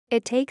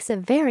It takes a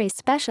very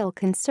special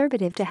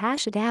conservative to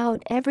hash it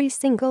out every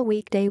single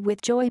weekday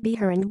with Joy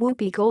Behar and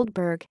Whoopi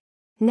Goldberg.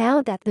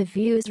 Now that The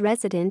View's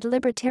resident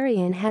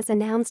libertarian has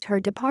announced her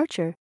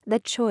departure, the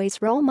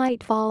choice role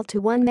might fall to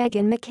one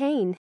Meghan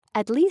McCain,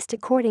 at least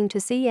according to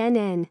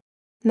CNN.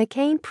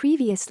 McCain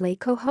previously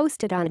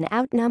co-hosted on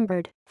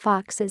Outnumbered,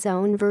 Fox's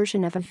own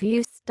version of a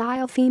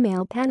View-style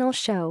female panel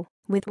show,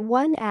 with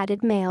one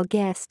added male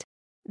guest.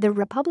 The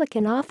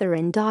Republican author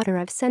and daughter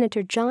of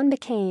Senator John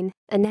McCain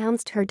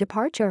announced her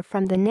departure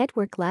from the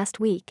network last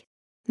week.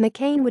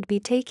 McCain would be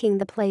taking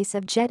the place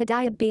of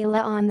Jedidiah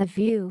Bila on The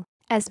View,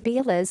 as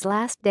Bila's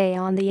last day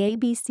on the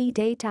ABC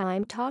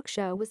daytime talk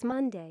show was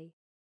Monday.